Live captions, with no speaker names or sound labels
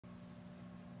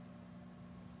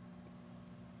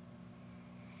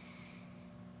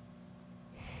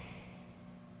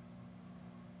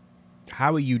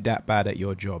How are you that bad at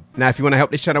your job? Now, if you want to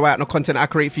help this channel out and the content I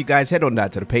create for you guys, head on down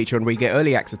to the Patreon where you get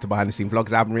early access to behind the scenes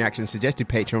vlogs, album reactions, suggested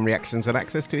Patreon reactions, and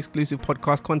access to exclusive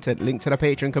podcast content. Link to the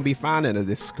Patreon can be found in the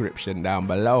description down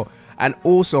below. And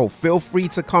also, feel free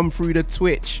to come through the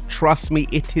Twitch. Trust me,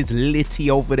 it is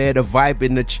litty over there. The vibe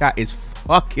in the chat is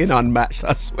fucking unmatched,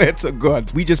 I swear to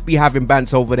God. We just be having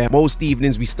bants over there. Most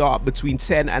evenings we start between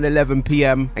 10 and 11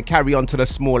 p.m. and carry on to the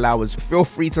small hours. Feel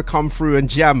free to come through and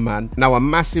jam, man. Now, a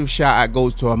massive shout out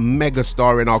goes to a mega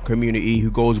star in our community who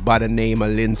goes by the name of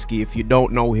Linsky. If you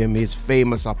don't know him, he's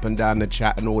famous up and down the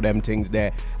chat and all them things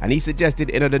there. And he suggested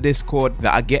in the Discord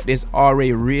that I get this RA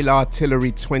Real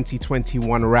Artillery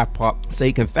 2021 wrap up so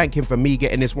he can thank him for me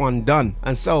getting this one done.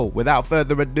 And so, without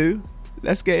further ado,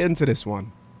 let's get into this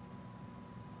one.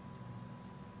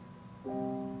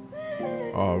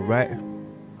 All right.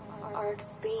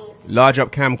 Large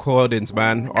up camcordings,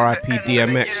 man. RIP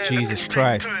DMX, Jesus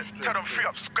Christ. Tell them free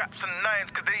up scraps and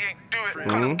nines cause they ain't do it.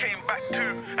 Colours came back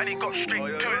too and he got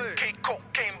straight to it. K-Coke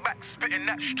came back spitting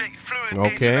that straight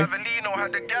fluid. Okay. Avelino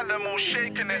had the gallum all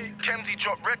shaking it. Kemsy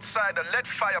dropped red side, the lead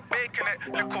fire baking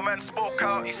it. Little man spoke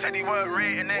out, he said he weren't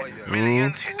rating it.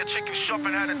 Millions hit the chicken shop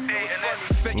and had a date in it.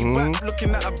 Fed you back looking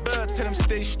at a bird, tell him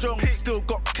stay strong. Still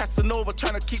got Casanova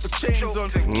trying to keep the chains on.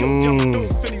 Killed young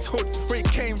Dolph in his hood where he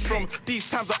came from.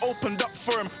 These times I opened up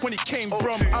for him when he came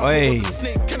from. Out there was a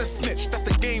snake and a snitch, that's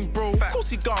the game, bro. Of course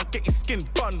he gone get his skin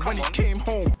bun when he came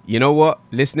home. You know what?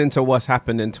 Listening to what's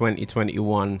happened in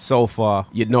 2021 so far,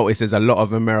 you'd notice there's a lot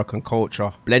of American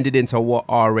culture blended into what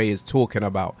RA is talking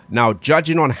about. Now,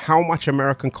 judging on how much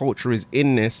American culture is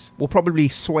in this will probably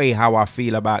sway how I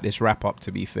feel about this wrap up,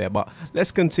 to be fair, but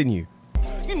let's continue.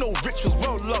 You know Rich was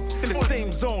well up in the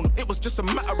same zone. It was just a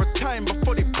matter of time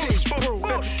before they paged, bro.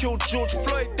 Feds killed George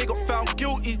Floyd, they got found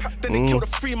guilty. Then they killed a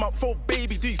 3-month-old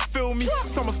baby, do you feel me?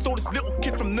 Someone stole this little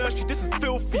kid from nursery, this is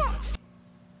filthy.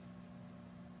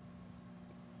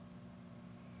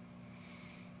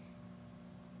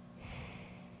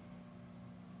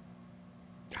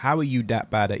 How are you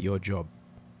that bad at your job?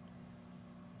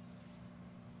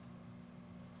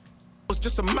 It was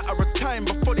just a matter of time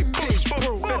before they paged,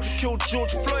 bro. Feds killed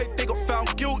George Floyd, they got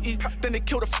found guilty. Then they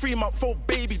killed a 3-month-old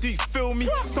baby, do you feel me?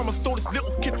 Someone stole this little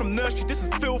kid from nursery, this is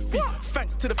filthy.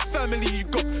 Thanks to the family you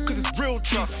got, cause it's real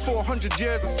G. 400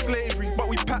 years of slavery, but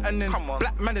we patterning.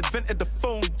 Black man invented the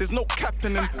phone, there's no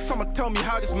capping him. Someone tell me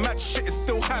how this mad shit is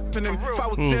still happening. If I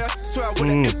was there, swear I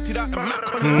would've emptied out the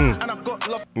Mac on him. And I got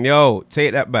love. Yo,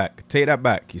 take that back. Take that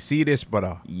back. You see this,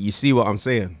 brother? You see what I'm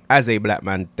saying? As a black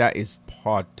man, that is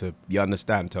hard to, you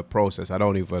understand, to process. I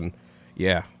don't even,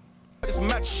 yeah. This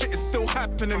mad shit is still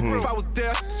happening. If I was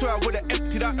there, swear I would've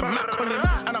emptied out the Mac on him.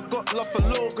 And I got love for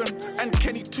Logan and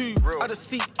Kenny too. I just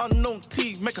see unknown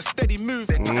T, make a steady move.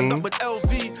 Patterned up with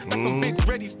LV and some big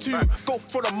readies too. Go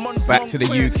for the months. Back to the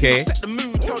UK. Set the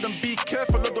mood, tell them be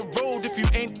careful of the road if you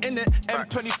ain't in it.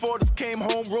 M24 just came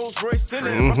home, Rolls Royce in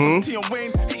it. Russell T and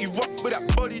Wayne hit you up with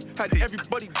that body. Had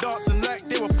everybody dancing like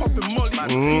they were popping Molly.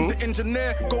 The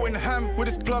engineer going ham with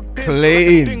his plugged in.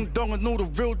 Clean. Ding dong and all the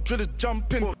real drillers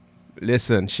jumping.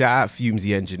 Listen, shout out Fumes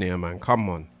the engineer, man. Come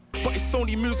on. But it's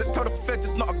only music, tell the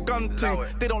feds it's not a gun thing.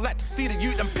 They don't like to see the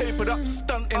youth and papered up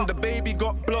stunting. The baby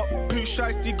got blocked, Pooh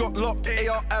Shiesty got locked,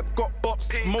 AR Ab got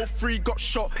boxed, Mo 3 got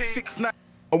shot, 6ix9ine.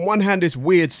 On one hand, it's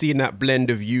weird seeing that blend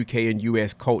of UK and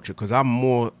US culture because I'm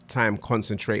more time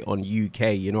concentrate on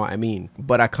UK, you know what I mean?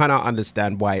 But I kind of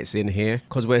understand why it's in here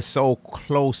because we're so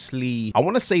closely, I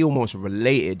want to say almost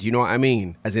related, you know what I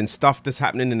mean? As in stuff that's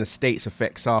happening in the States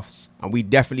affects us and we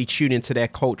definitely tune into their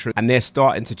culture and they're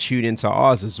starting to tune into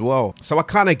ours as well. So I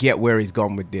kind of get where he's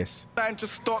gone with this.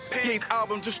 Just stopped, his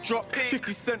album just dropped,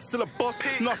 50 cents still a boss,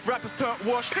 enough rappers turned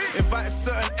wash, invited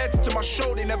certain eds to my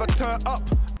show, they never turn up.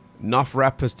 Enough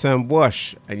rappers turn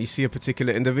wash and you see a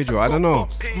particular individual, I don't know.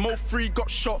 Mo 3 got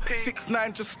shot,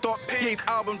 6ix9ine just stopped, his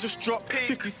album just dropped,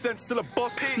 50 cents still a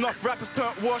boss, enough rappers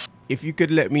turned wash. If you could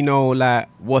let me know like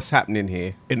what's happening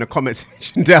here in the comment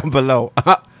section down below.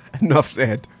 Enough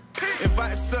said.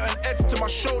 Invited certain eds to my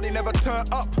show, they never turn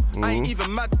up. I ain't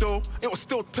even mad though, it will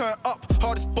still turn up.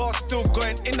 Hardest bar still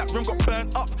going in, that room got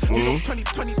burned up. You know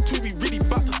 2022 we really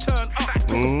about to turn up.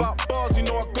 Talk about bars, you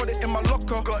know I got it in my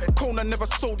locker. Kona never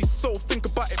sold his soul, think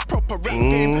about it proper. Rap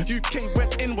game, UK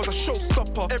went in was a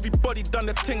showstopper. Everybody done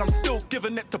the thing, I'm still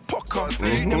giving it to Pocker.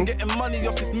 I'm getting money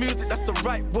off this music, that's the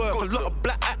right work. A lot of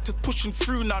black actors pushing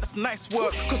through now, that's nice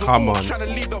work. Cause we're all trying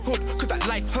to leave the hood, cause that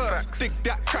life hurts. Dig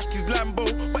that, crash these Lambo,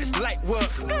 but it's light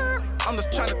work. I'm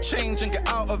just trying to change and get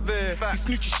out of here.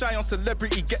 See Snoochie shy on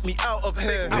celebrity, get me out of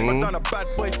here. I'm done a bad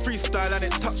boy freestyle and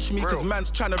it touched me, cause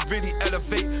man's trying to really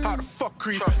elevate out of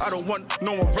fuckery. I don't want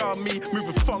no one around me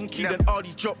moving funky. Then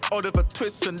Artie dropped Oliver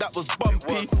Twist and that was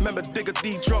bumpy. Remember Digger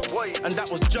D dropped and that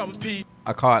was jumpy.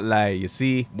 I can't lie, you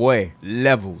see, boy,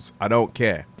 levels, I don't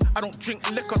care. I don't drink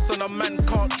liquor, so no man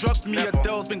can't drug me.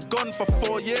 Adele's been gone for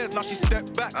 4 years, now she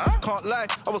stepped back. Can't lie,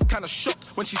 I was kind of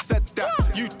shocked when she said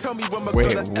that. You tell me when we're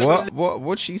gonna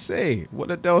What'd she say? What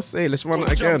did Adele say? Let's run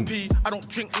it again. I don't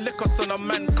drink liquor, so no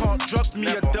man can't drug me.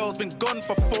 Adele's been gone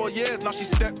for 4 years, now she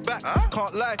stepped back.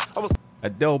 Can't lie, I was...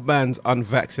 Adele bans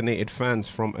unvaccinated fans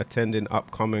from attending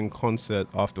upcoming concert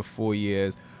after 4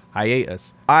 years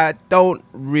hiatus. I don't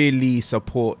really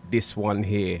support this one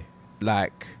here.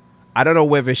 Like, I don't know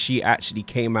whether she actually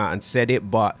came out and said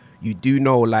it, but you do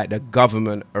know like the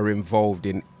government are involved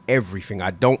in everything.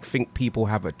 I don't think people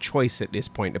have a choice at this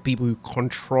point. The people who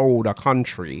control the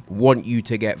country want you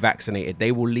to get vaccinated.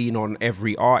 They will lean on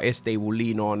every artist. They will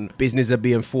lean on business are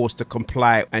being forced to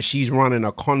comply. And she's running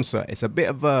a concert. It's a bit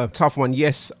of a tough one.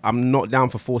 Yes, I'm not down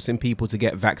for forcing people to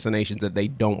get vaccinations that they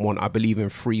don't want. I believe in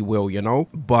free will, you know.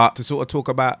 But to sort of talk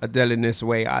about Adele in this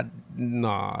way,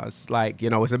 nah, it's like, you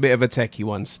know, it's a bit of a techie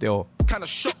one still. Kind of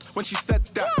shocked when she said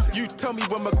that. You tell me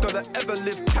when we're gonna ever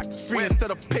live tax-free instead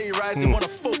of pay rise. They wanna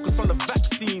focus on the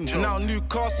vaccine. Now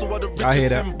Newcastle are the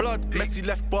richest in blood. Messi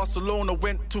left Barcelona,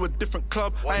 went to a different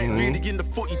club. I ain't really in the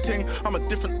footy thing. I'm a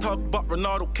different tug, but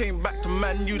Ronaldo came back to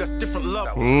Man U. That's different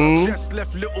love. Just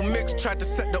left Little Mix, tried to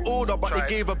set the order, but they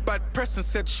gave her bad press and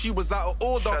said she was out of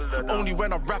order. Only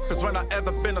when I rap is when I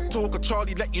ever been a talker.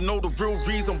 Charlie let you know the real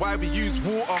reason why we use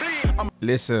water.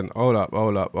 Listen, hold up.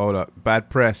 Bad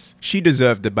press. She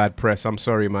deserved the bad press. I'm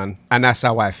sorry, man. And that's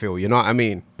how I feel. You know what I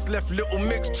mean? Left Little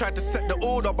Mix, tried to set the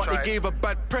order, but they gave her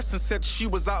bad press and said she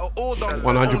was out of order.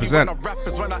 100%.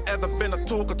 Rappers when I ever been a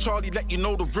talker. Charlie let you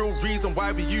know the real reason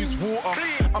why we use water.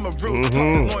 I'm a real talk,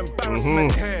 there's no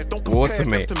embarrassment here. Don't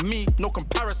compare to me, no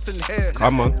comparison here.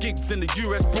 Come on. Gigs in the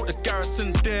US, brought the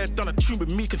garrison there. Done a tune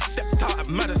with me, and stepped out at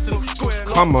Madison Square.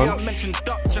 Come on. I mentioned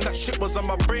Dutch and that shit was on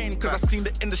my brain, cause I seen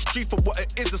the industry for what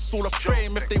it is. It's all a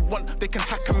frame. If they want, they can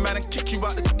hack a man and kick you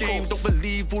out the game. Don't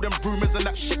believe all them rumors and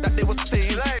that shit that they were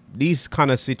saying. These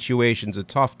kind of situations are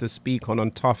tough to speak on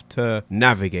and tough to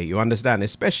navigate, you understand?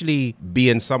 Especially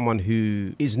being someone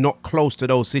who is not close to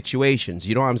those situations,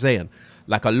 you know what I'm saying?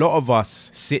 Like, a lot of us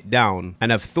sit down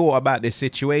and have thought about this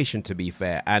situation, to be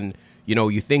fair, and you know,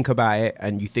 you think about it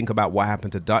and you think about what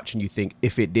happened to Dutch and you think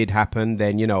if it did happen,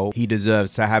 then, you know, he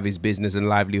deserves to have his business and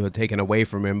livelihood taken away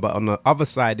from him. But on the other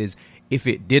side is, if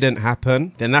it didn't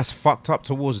happen, then that's fucked up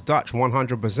towards Dutch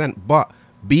 100%. But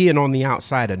being on the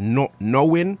outside and not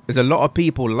knowing, there's a lot of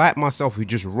people like myself who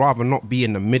just rather not be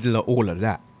in the middle of all of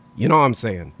that. You know what I'm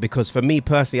saying? Because for me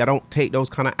personally, I don't take those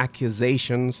kind of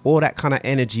accusations or that kind of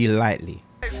energy lightly.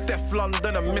 Steph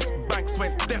London and Miss Banks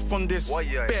went deaf on this.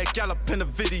 Bear Gallop in the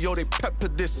video, they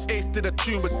peppered this. Ace did a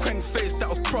tune with Quen Face, that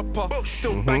was proper.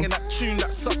 Still banging that tune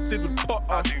that Sus did with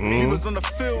Potter. He was on the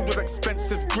field with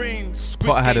expensive green.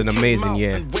 Potter had an amazing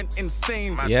year. And went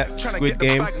insane. Yeah, Squid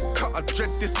Game. Cut, I dread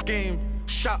this game.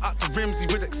 Shout out to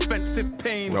Rimsey with expensive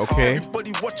pain. Okay.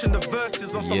 Everybody watching the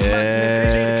verses on some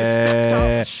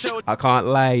madness. I can't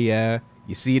lie, yeah.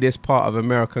 You see this part of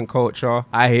American culture?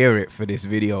 I hear it for this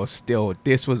video still.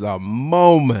 This was a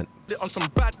moment. On some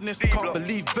badness, can't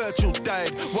believe Virgil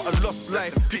died. What a lost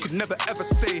life. You could never ever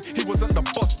say he wasn't the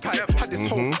boss type. Had this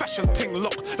whole fashion thing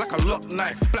locked like a lock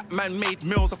knife. Black man made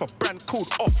meals off a brand called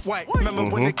Off-White. Remember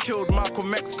when they killed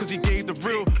Malcolm X because he gave the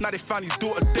real? Now they found his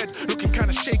daughter dead, looking kind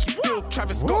of shaky still.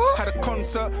 Travis Scott had a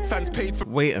concert, fans paid for.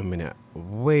 Wait a minute.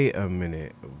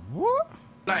 What?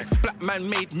 Black man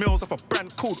made meals off a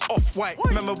brand called Off-White.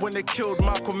 Remember when they killed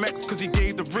Malcolm X because he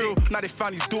gave the real? Now they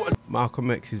found his daughter.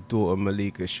 Malcolm X's daughter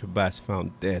Malika Shabazz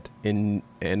found dead in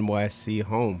NYC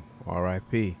home.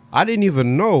 R.I.P. I didn't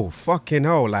even know. Fucking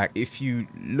hell. Like, if you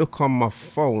look on my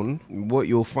phone, what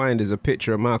you'll find is a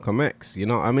picture of Malcolm X. You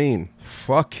know what I mean?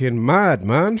 Fucking mad,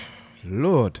 man.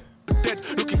 Lord. Dead,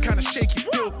 looking kind of shaky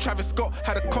still. Travis Scott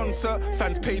had a concert,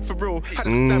 fans paid for real. Had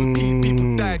a stampede,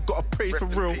 people died, gotta pray for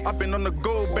real. I've been on the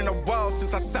go, been a while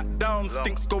since I sat down.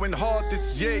 Stinks going hard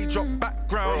this year, drop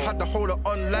background. Had to hold it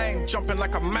online, jumping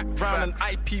like a Mac round. And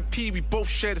IPP, we both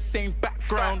share the same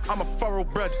background. I'm a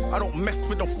thoroughbred, I don't mess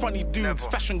with no funny dudes.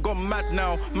 Fashion gone mad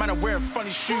now, man are wearing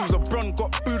funny shoes. LeBron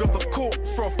got booed off the court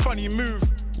for a funny move.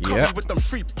 Curry with them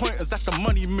 3 pointers, that's the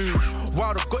money move.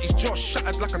 Wilder got his jaw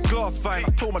shattered like a glass vine.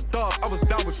 I told my dog I was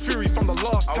down with Fury from the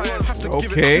last time. Have to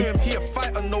give it to him, he a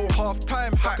fighter, no half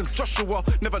time. How can Joshua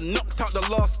never knocked out the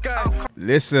last guy?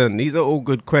 Listen, these are all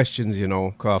good questions, you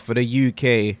know, cause for the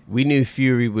UK, we knew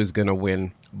Fury was gonna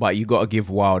win. But you gotta give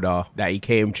Wilder that he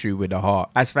came true with the heart.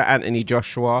 As for Anthony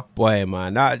Joshua, boy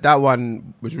man, that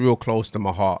one was real close to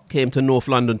my heart. Came to North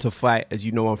London to fight, as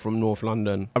you know I'm from North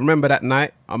London. I remember that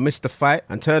night, I missed the fight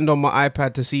and turned on my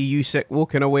iPad to see Usyk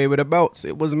walking away with the belts.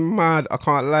 It was mad, I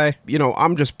can't lie. You know,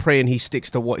 I'm just praying he sticks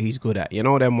to what he's good at. You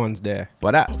know them ones there.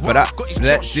 But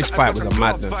this fight was a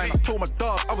madness. I told my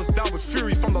dog I was down with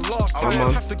Fury from the last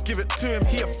time. Have to give it to him,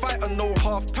 he a fighter, no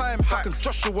half time. How can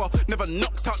Joshua never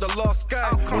knocked out the last guy?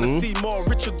 Wanna see more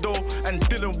Richard though and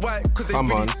Dylan White, cause they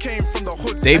really came from the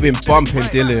hood. They've been bumping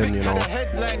Dylan, you know. The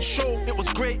headline show, it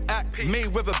was great act.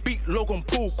 Mayweather beat Logan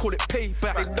Paul, call it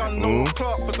payback. They done no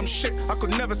Clark for some shit I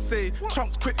could never say.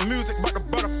 Chunks quit music, but the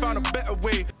brother found a better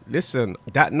way. Listen,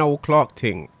 that Noel Clark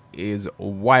thing is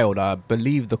wild. I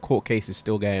believe the court case is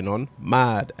still going on.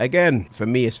 Mad. Again, for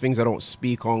me, it's things I don't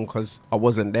speak on because I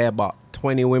wasn't there, but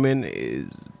 20 women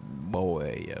is,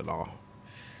 boy, you know,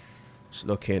 it's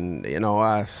looking, you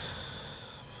know,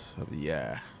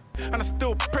 yeah. And I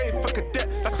still pray for Cadet.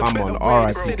 That's Come on,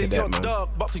 alright, Cadet, man. Dog,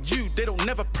 but for you, they don't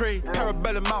never pray.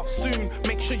 Parabellum out soon.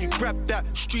 Make sure you grab that,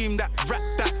 stream that, rap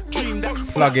that, dream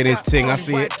that. Plugging his thing, I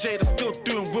see it. Still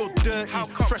doing real dirty.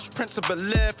 Fresh Prince of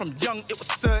Bel-Air, from young it was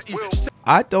 30.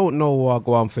 I don't know what I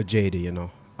go on for Jada, you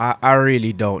know. I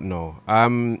really don't know.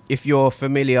 If you're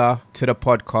familiar to the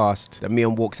podcast that me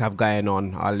and Walks have going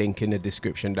on, I'll link in the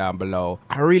description down below.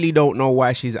 I really don't know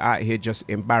why she's out here just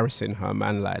embarrassing her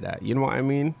man like that. You know what I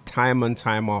mean? Time and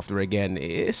time after again.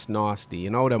 It's nasty.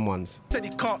 You know them ones. Said he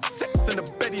can't sex and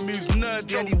the bed he moves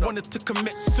nerdy and he wanted to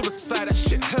commit suicide. That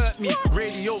shit hurt me.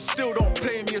 Radio still don't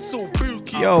play me. It's all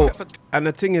booky. Yo, and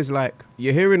the thing is, like,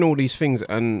 you're hearing all these things,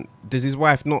 and does his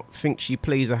wife not think she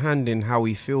plays a hand in how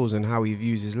he feels and how he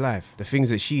views his life? The things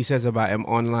that she says about him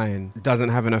online doesn't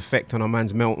have an effect on a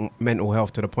man's mental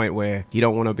health to the point where he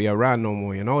don't want to be around no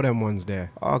more. You know them ones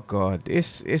there. Oh God,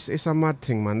 it's a mad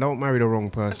thing, man. Don't marry the wrong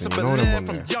person. You know them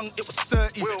ones there. Young, it was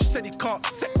 30. Said he can't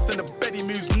sex and the bed he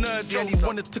moves nerdy and he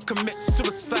wanted to commit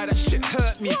suicide. That shit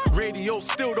hurt me. Radio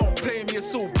still don't play me.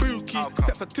 It's all booky.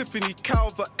 Except for Tiffany,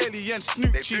 Calver, Ellie and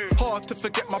Snoochie. Hard to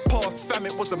forget my past, fam,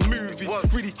 it was a movie.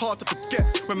 Really hard to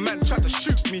forget when man tried to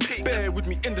shoot me. Bear with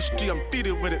me, industry, I'm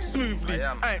dealing with it smoothly.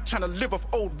 I ain't trying to live off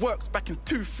old works back in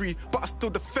 2-3, but I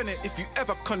still defend it if you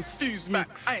ever confuse me.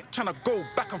 I ain't trying to go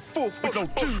back and forth with no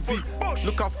juvie.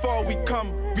 Look how far we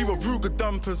come, we were Ruger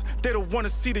dumpers. They don't want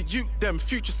to see the youth, them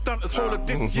future stunters. Whole of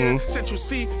this year, Central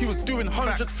C, he was doing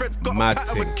hundreds. Fred's got a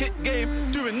pattern with kick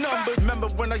game, doing numbers. Remember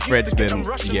when I used to get them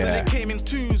Russians and they came in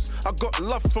twos. I got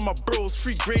love from my bros,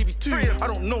 free gravy too. I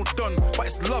don't know done, but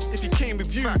it's love if he came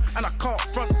with you. And I can't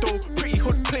front though, pretty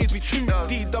hood plays me too.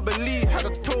 DWE had a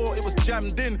tour, it was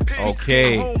jammed in.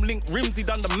 Okay. Home link Rimsey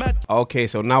done the mad. Okay,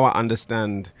 so now I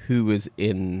understand who was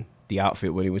in the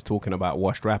outfit when he was talking about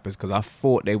washed rappers, because I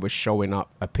thought they were showing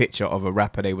up a picture of a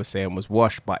rapper they were saying was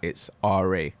washed, but it's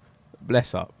RA.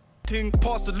 Bless up.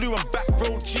 Past the Lou and back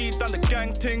row G, done the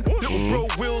gang ting. Little bro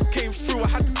Wills came through, I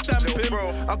had to stamp him.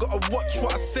 I gotta watch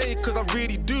what I say, cause I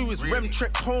really do. Is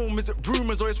Remtrex home, is it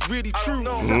rumors or it's really true?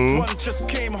 One just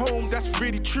came home, that's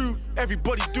really true.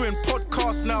 Everybody doing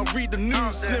podcasts now, read the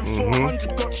news. Slim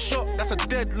 400 got shot, that's a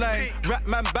deadline. Rap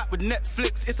man back with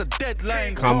Netflix, it's a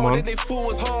deadline. Come on. They fall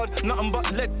was hard, nothing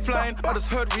but lead flying. I just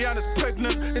heard Rihanna's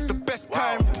pregnant, it's the best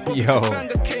time. Yo.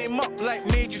 Sanga came up like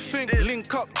made you think.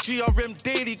 Link up, GRM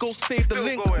daily, go save the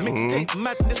link. Mixtape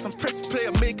madness and press play,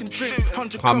 I'm making drinks.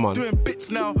 100 club doing bits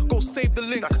now, go save the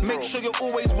link. Make sure you're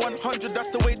always 100,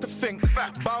 that's the way to think.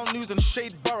 Bow News and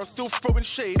Shade Borough still throwing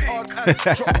shade. Hard as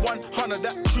drop 100,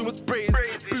 that true was braised.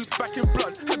 Boost back in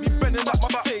blood, have me bending up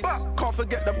my face. Can't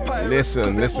forget the pirates.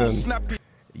 Listen.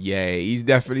 Yeah, he's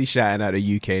definitely shouting at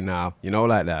the UK now. You know,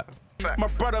 like that. My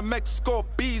brother Meg scored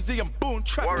BZ and Boone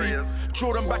Trappy.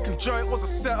 Jordan back and Joy, it was a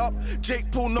setup.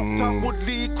 Jake Paul knocked out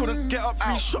Woodley, couldn't get up.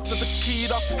 3 shots as a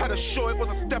keyed up. Had a show, it was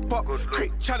a step up.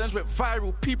 Great challenge went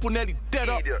viral, people nearly dead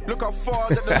up. Look how far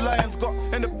that the Lions got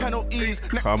in the penalties.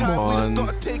 Next time we just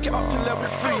gotta take it up to level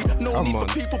 3. No need for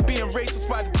people being racist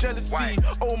by the jealousy.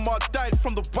 Omar died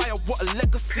from the wire, what a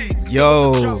legacy.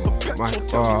 Yo, my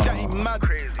God.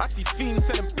 I see fiends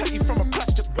selling petty from a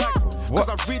plastic bag. Cause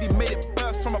I really made it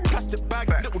burst from a plastic bag.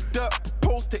 Little dirt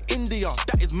proposed to India. Maria,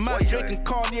 that is mad. Drake and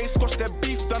Kanye squashed their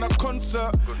beef, done a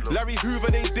concert. Larry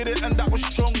Hoover, they did it, and that was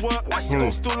strong work.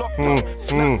 Asco still locked up,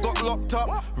 Snap got locked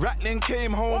up. Ratlin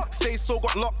came home, Say So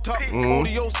got locked up.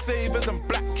 Audio Savers and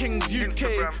Black Kings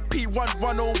UK.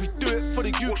 P110, we do it for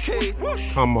the UK.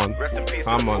 Come on,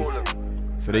 come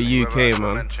on. For the UK,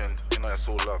 man.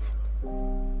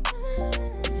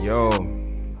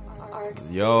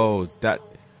 Yo, that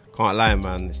can't lie,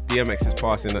 man. This DMX is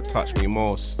passing that touched me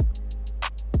most.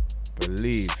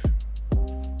 Believe.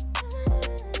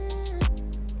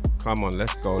 Come on,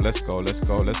 let's go, let's go, let's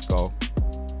go, let's go.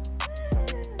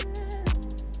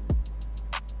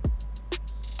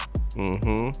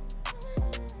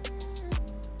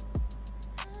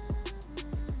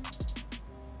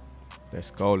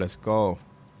 Let's go, let's go.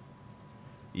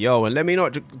 Yo, and let me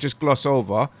not just gloss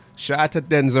over. Shout out to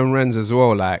Denz and Renz as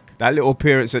well. Like, that little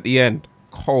appearance at the end.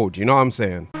 Cold, you know what I'm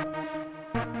saying?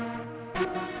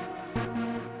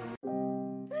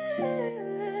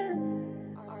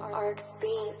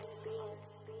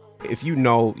 If you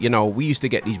know, we used to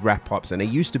get these rap ups and they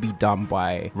used to be done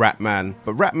by Rapman.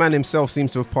 But Rapman himself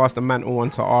seems to have passed the mantle on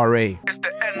to RA. It's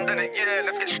the end of the year,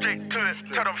 let's get straight to it.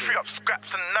 Tell them free up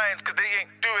scraps and nines, cause they ain't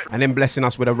do it. And then blessing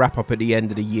us with a wrap up at the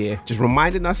end of the year. Just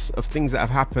reminding us of things that have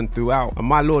happened throughout. And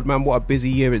my lord, man, what a busy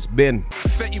year it's been.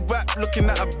 Fetty Wap looking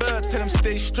at a bird, tell them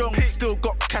stay strong. Still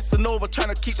got Casanova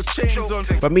trying to keep the chains on.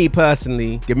 For me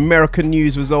personally, the American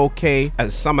news was okay,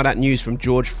 as some of that news from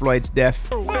George Floyd's death.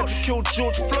 Feds killed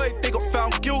George Floyd, they got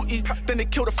found guilty. Then they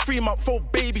killed a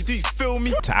 3-month-old baby, do you feel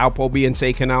me? To Alpo being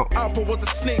taken out. Alpo was a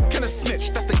snake and a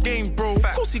snitch, that's the game, bro.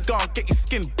 Of course he gone get his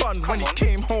skin bun when he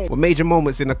came home. Were major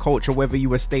moments in the culture, whether you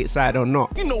were stateside or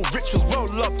not. You know Rich was well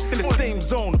loved in the same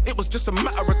zone. It was just a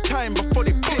matter of time before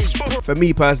they paged, bro. For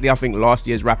me personally, I think last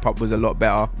year's wrap-up was a lot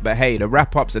better. But hey, the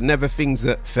wrap-ups are never things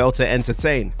that fail to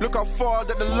entertain. Look how far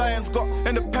that the Lions got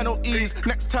in the penalties.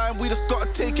 Next time we just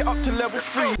gotta take it up to level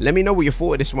 3. Let me know what you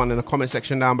thought of this one in the comment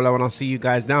section down below, and I'll see you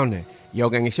guys down there. Yo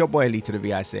gang, it's your boy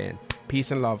LeeToTheVI saying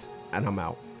peace and love, and I'm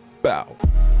out. Bow.